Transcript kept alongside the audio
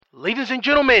Ladies and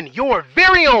gentlemen, your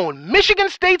very own Michigan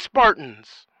State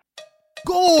Spartans.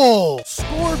 Goal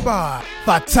scored by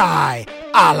Fatai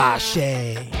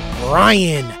Alashe,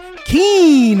 Ryan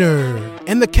Keener,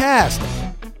 and the cast.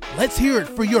 Let's hear it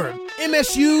for your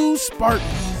MSU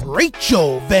Spartans,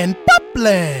 Rachel Van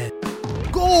Poppelen.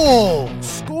 Goal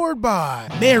scored by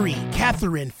Mary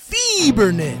Catherine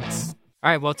Fiebernitz.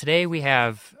 All right, well, today we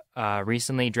have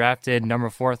recently drafted number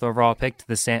 4th overall pick to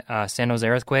the San Jose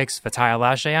Earthquakes, Fatai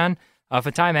Alashe on.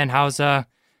 Fatai, man,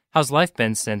 how's life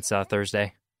been since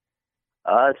Thursday?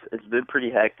 It's been pretty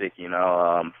hectic,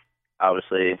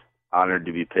 obviously honored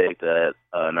to be picked at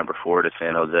number 4 to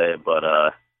San Jose, but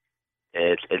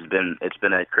it's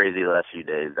been a crazy last few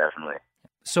days, definitely.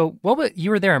 So,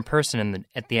 you were there in person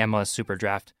at the MLS Super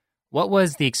Draft. What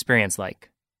was the experience like?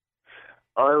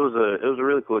 Oh, it was a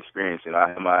really cool experience. I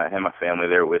had my family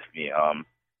there with me.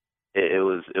 It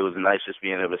was nice just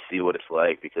being able to see what it's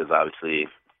like, because obviously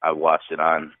I watched it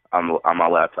on my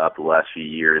laptop the last few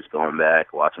years, going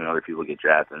back, watching other people get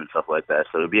drafted and stuff like that.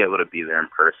 So to be able to be there in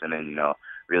person and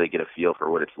really get a feel for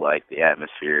what it's like, the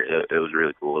atmosphere, it was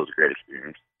really cool. It was a great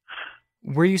experience.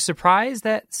 Were you surprised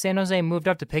that San Jose moved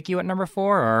up to pick you at number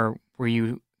 4, or were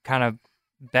you kind of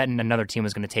betting another team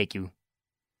was going to take you?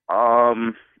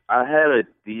 I had a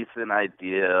decent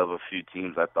idea of a few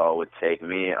teams I thought would take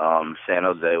me. San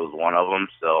Jose was one of them,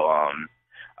 so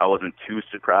I wasn't too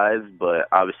surprised. But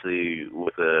obviously,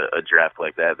 with a draft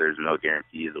like that, there's no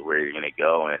guarantees of where you're going to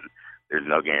go, and there's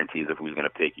no guarantees of who's going to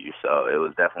pick you. So it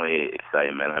was definitely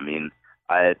excitement. I mean,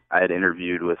 I had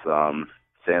interviewed with San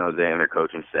Jose and their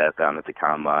coaching staff down at the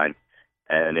Combine,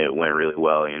 and it went really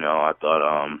well. I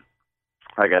thought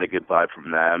I got a good vibe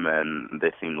from them, and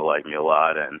they seemed to like me a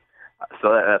lot, and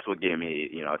so that's what gave me,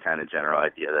 a kind of general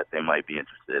idea that they might be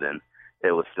interested. And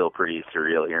it was still pretty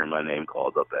surreal hearing my name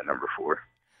called up at number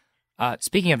 4.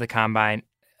 Speaking of the Combine,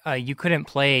 you couldn't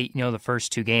play, the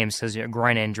first 2 games because of your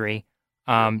groin injury.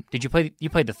 Did you play?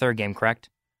 You played the 3rd game, correct?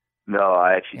 No,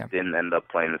 I actually didn't end up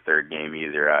playing the 3rd game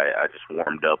either. I just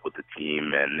warmed up with the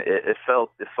team, and it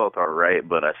felt all right,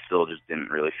 but I still just didn't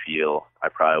really feel. I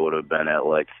probably would have been at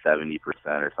like 70%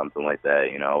 or something like that,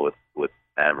 with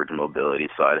average mobility.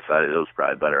 So I decided it was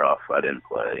probably better off if I didn't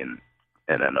play and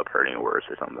end up hurting worse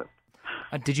or something.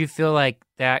 Did you feel like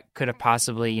that could have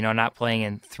possibly, not playing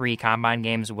in 3 Combine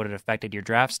games would have affected your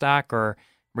draft stock, or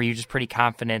were you just pretty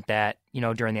confident that,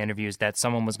 during the interviews that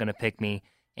someone was going to pick me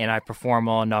and I perform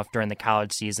well enough during the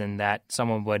college season that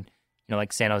someone would,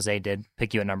 like San Jose did,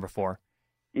 pick you at number 4?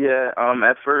 Yeah,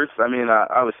 at first, obviously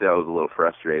I was a little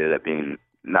frustrated at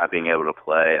not being able to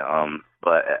play,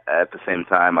 but at the same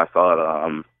time, I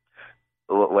thought,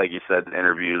 like you said, the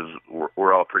interviews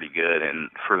were all pretty good, and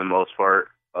for the most part,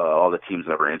 all the teams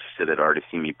that were interested had already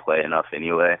seen me play enough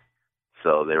anyway,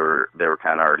 so they were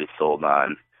kind of already sold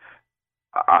on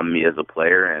me as a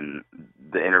player, and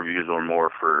the interviews were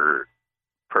more for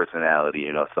personality,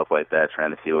 stuff like that,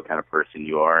 trying to see what kind of person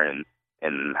you are and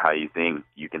how you think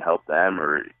you can help them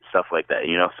or stuff like that,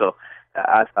 So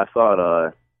I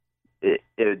thought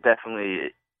it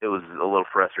definitely, it was a little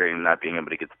frustrating not being able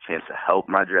to get the chance to help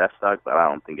my draft stock, but I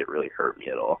don't think it really hurt me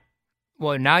at all.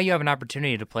 Well, now you have an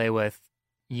opportunity to play with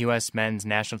U.S. men's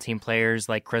national team players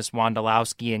like Chris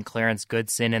Wondolowski and Clarence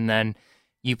Goodson, and then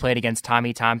you played against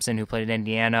Tommy Thompson, who played at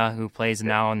Indiana, who plays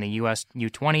now on the U.S.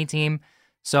 U20 team.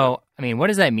 So, what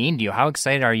does that mean to you? How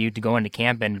excited are you to go into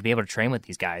camp and be able to train with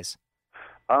these guys?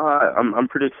 I'm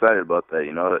pretty excited about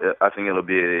that. I think it'll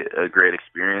be a great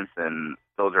experience, and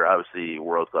those are obviously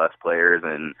world-class players,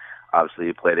 and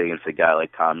obviously played against a guy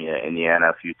like Tommy at Indiana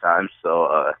a few times,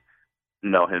 so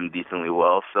know him decently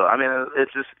well. So,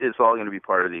 it's all going to be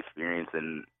part of the experience,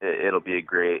 and it'll be a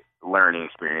great learning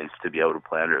experience to be able to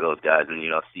play under those guys and,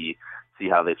 see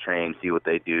how they train, see what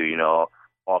they do,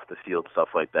 off the field, stuff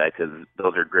like that, because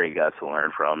those are great guys to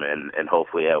learn from, and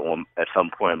hopefully at some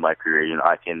point in my career,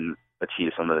 I can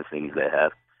achieve some of the things they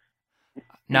have.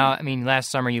 Now, last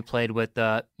summer you played with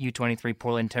the U23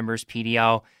 Portland Timbers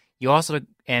PDL. You also,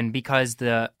 and because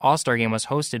the All-Star game was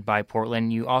hosted by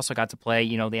Portland, you also got to play,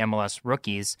 the MLS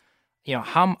rookies.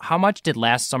 How much did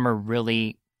last summer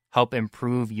really help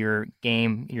improve your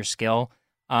game, your skill,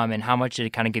 and how much did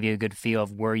it kind of give you a good feel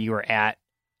of where you were at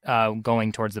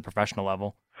going towards the professional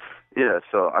level? Yeah,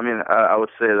 so I would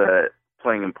say that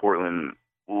playing in Portland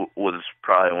was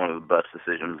probably one of the best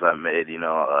decisions I've made. It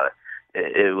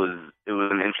was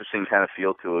an interesting kind of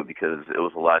feel to it because it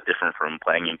was a lot different from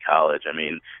playing in college.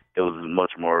 It was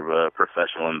much more of a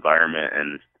professional environment,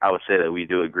 and I would say that we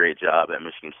do a great job at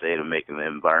Michigan State of making the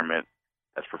environment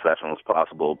as professional as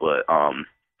possible. But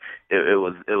it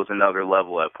was another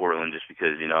level at Portland just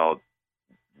because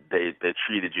they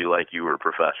treated you like you were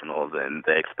professionals, and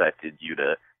they expected you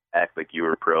to act like you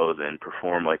were pros and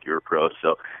perform like you were pros.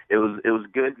 So it was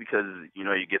good because you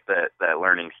get that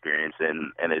learning experience,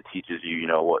 and it teaches you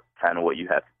what you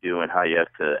have to do and how you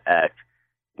have to act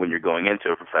when you're going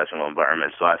into a professional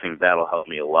environment. So I think that'll help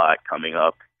me a lot coming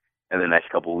up in the next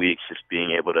couple of weeks, just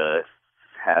being able to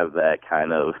have that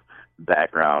kind of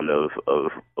background of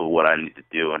what I need to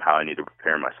do and how I need to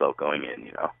prepare myself going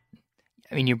in.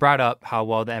 I mean, you brought up how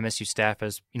well the MSU staff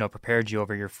has, prepared you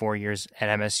over your 4 years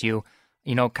at MSU.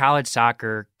 College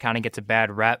soccer kind of gets a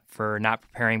bad rep for not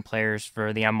preparing players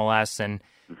for the MLS and,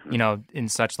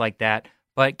 and such like that.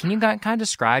 But can you kind of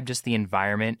describe just the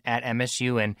environment at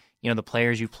MSU and, the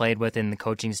players you played with and the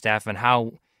coaching staff and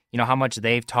how, how much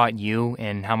they've taught you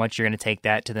and how much you're going to take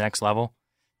that to the next level?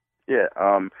 Yeah.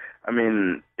 I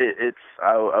mean,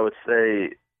 I would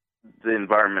say the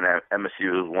environment at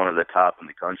MSU is one of the top in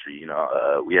the country.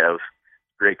 We have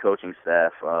great coaching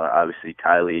staff. Obviously,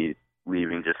 Kylie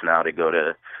leaving just now to go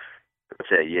to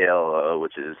coach at Yale,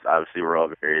 which is obviously we're all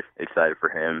very excited for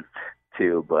him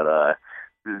too. But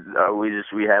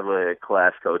we have a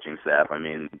class coaching staff. I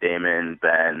mean, Damon,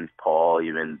 Ben, Paul,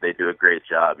 even they do a great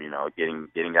job.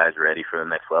 Getting guys ready for the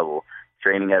next level.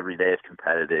 Training every day is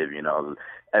competitive.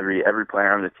 Every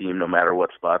player on the team, no matter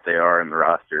what spot they are in the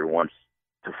roster, wants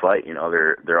to fight.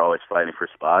 They're always fighting for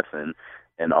spots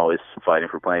and always fighting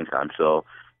for playing time. So,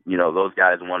 those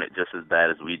guys want it just as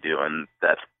bad as we do, and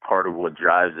that's part of what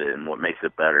drives it and what makes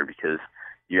it better because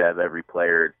you have every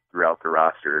player throughout the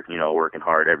roster, working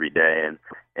hard every day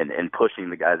and pushing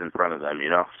the guys in front of them,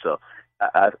 So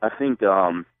I think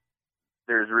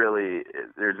there's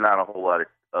not a whole lot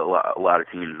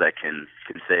of teams that can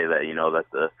say that,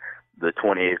 that the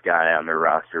 28th guy on their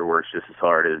roster works just as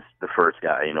hard as the first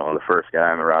guy, the first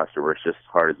guy on the roster works just as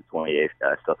hard as the 28th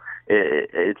guy. So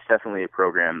it's definitely a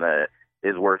program that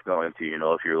is worth going to,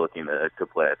 if you're looking to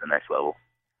play at the next level.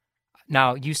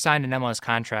 Now, you signed an MLS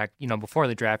contract, before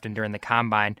the draft and during the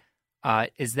combine.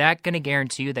 Is that going to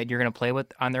guarantee you that you're going to play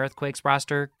on the Earthquakes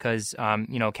roster? Because,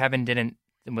 Kevin didn't,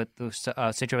 with the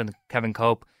situation with Kevin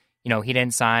Cope, he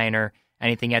didn't sign or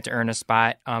anything yet to earn a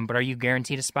spot. But are you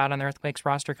guaranteed a spot on the Earthquakes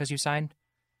roster because you signed?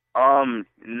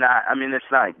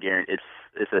 It's not guaranteed.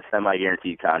 It's a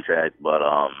semi-guaranteed contract, but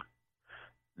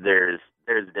there's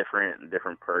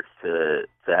different perks to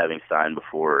having signed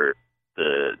before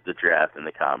the draft and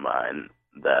the combine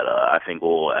that I think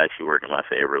will actually work in my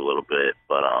favor a little bit.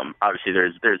 But obviously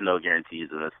there's no guarantees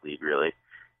in this league really.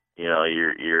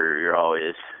 You're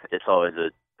always, it's always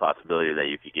a possibility that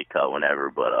you could get cut whenever.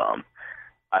 But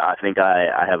I think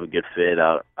I have a good fit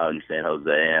out in San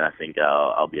Jose, and I think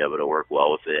I'll be able to work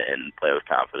well with it and play with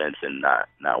confidence and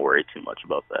not worry too much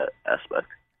about that aspect.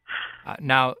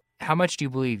 Now, how much do you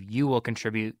believe you will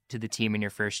contribute to the team in your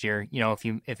first year?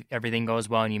 If everything goes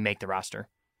well and you make the roster.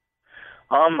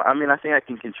 I think I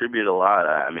can contribute a lot.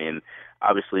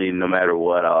 Obviously, no matter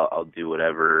what, I'll do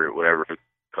whatever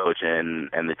coach and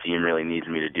the team really needs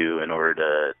me to do in order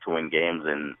to win games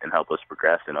and help us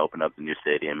progress and open up the new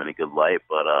stadium in a good light.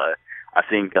 But I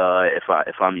think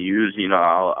if I'm used,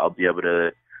 I'll be able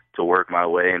to work my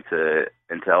way into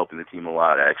helping the team a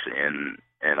lot actually,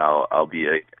 and I'll be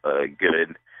a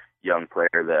good young player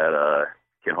that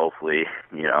can hopefully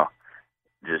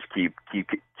just keep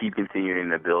continuing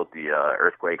to build the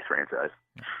Earthquakes franchise.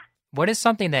 What is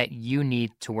something that you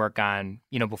need to work on,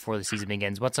 before the season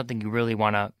begins? What's something you really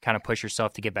want to kind of push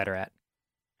yourself to get better at?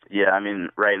 Yeah,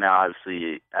 right now,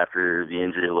 obviously, after the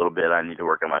injury a little bit, I need to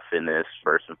work on my fitness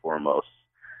first and foremost.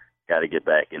 Got to get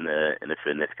back in the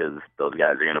fitness because those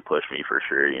guys are going to push me for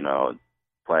sure.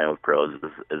 Playing with pros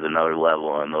is another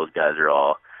level, and those guys are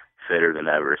all fitter than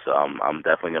ever. So I'm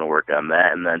definitely going to work on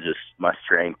that, and then just my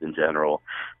strength in general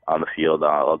on the field.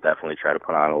 I'll definitely try to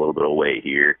put on a little bit of weight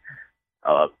here.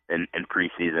 In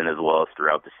preseason as well as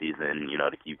throughout the season,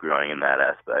 to keep growing in that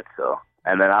aspect. So,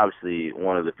 and then obviously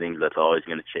one of the things that's always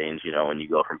going to change, when you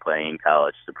go from playing in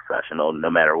college to professional, no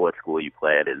matter what school you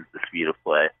play at, is the speed of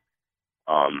play.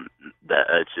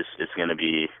 That it's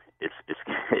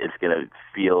going to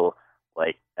feel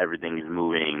like everything's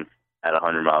moving at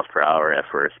 100 miles per hour at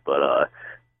first, but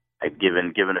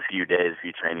given a few days, a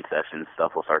few training sessions,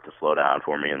 stuff will start to slow down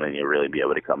for me, and then you'll really be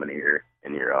able to come into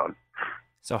your own.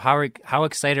 So how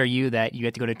excited are you that you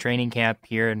get to go to training camp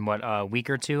here in a week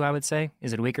or two, I would say?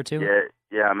 Is it a week or two?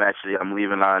 Yeah, I'm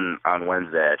leaving on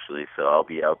Wednesday actually, so I'll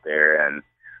be out there, and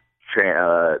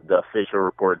the official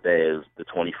report day is the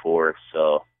 24th,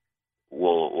 so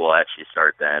we'll actually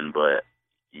start then, but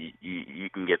you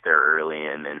can get there early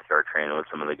and start training with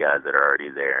some of the guys that are already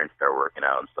there and start working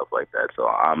out and stuff like that. So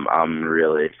I'm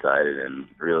really excited and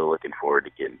really looking forward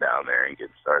to getting down down there and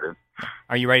getting started.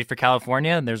 Are you ready for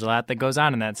California? There's a lot that goes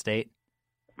on in that state.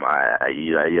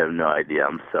 You have no idea.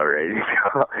 I'm so ready to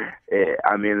go.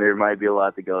 I mean, there might be a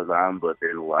lot that goes on, but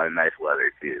there's a lot of nice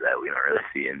weather, too, that we don't really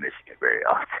see in Michigan very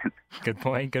often.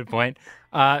 Good point.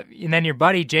 And then your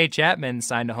buddy, Jay Chapman,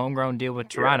 signed a homegrown deal with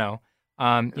Toronto.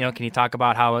 Yeah. Can you talk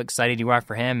about how excited you are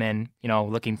for him and,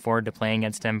 looking forward to playing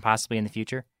against him possibly in the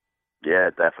future?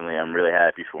 Yeah, definitely. I'm really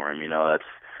happy for him. That's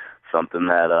something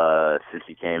that since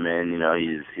he came in,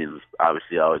 he's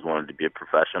obviously always wanted to be a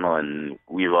professional, and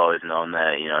we've always known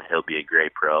that, he'll be a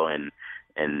great pro and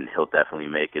he'll definitely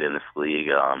make it in this league.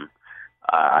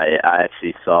 I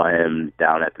actually saw him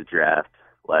down at the draft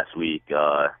last week,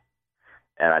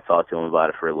 and I talked to him about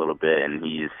it for a little bit, and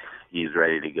he's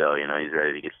ready to go. He's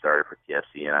ready to get started for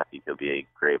TFC, and I think he'll be a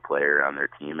great player on their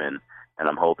team, and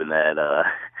I'm hoping that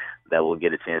that we'll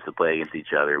get a chance to play against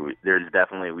each other. We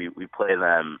play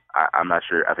them. I'm not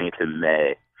sure. I think it's in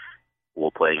May.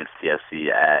 We'll play against TFC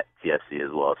at TFC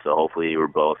as well. So hopefully we're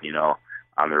both,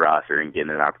 on the roster and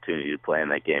getting an opportunity to play in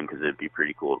that game because it'd be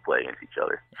pretty cool to play against each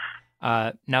other.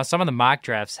 Now, some of the mock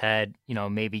drafts had,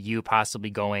 maybe you possibly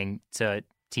going to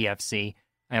TFC.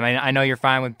 I mean, I know you're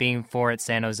fine with being 4 at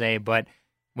San Jose, but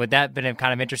would that have been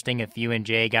kind of interesting if you and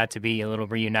Jay got to be a little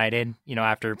reunited,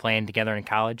 after playing together in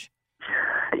college?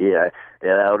 Yeah,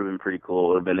 that would have been pretty cool.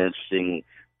 It would have been interesting,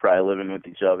 probably living with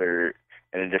each other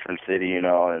in a different city,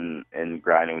 and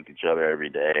grinding with each other every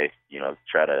day,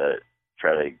 try to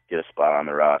get a spot on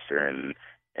the roster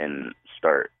and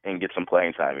start and get some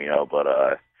playing time,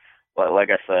 But like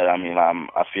I said, I mean,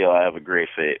 I feel I have a great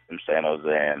fit in San Jose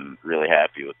and really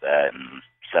happy with that, and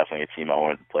it's definitely a team I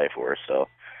wanted to play for. So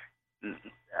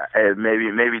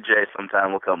maybe Jay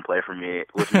sometime will come play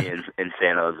with me in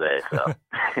San Jose.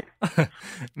 So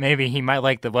maybe he might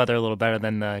like the weather a little better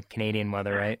than the Canadian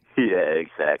weather, right? Yeah,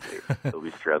 exactly. He'll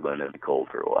be struggling in the cold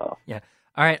for a while. Yeah.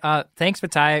 All right. Thanks,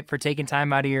 Fatai, for taking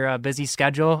time out of your busy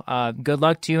schedule. Good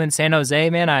luck to you in San Jose,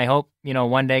 man. I hope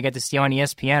one day I get to see you on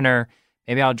ESPN, or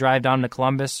maybe I'll drive down to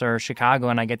Columbus or Chicago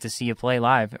and I get to see you play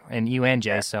live, and you and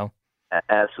Jay. So.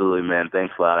 Absolutely, man.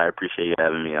 Thanks a lot. I appreciate you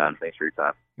having me on. Thanks for your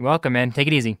time. You're welcome, man. Take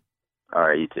it easy. All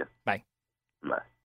right, you too. Bye. Bye.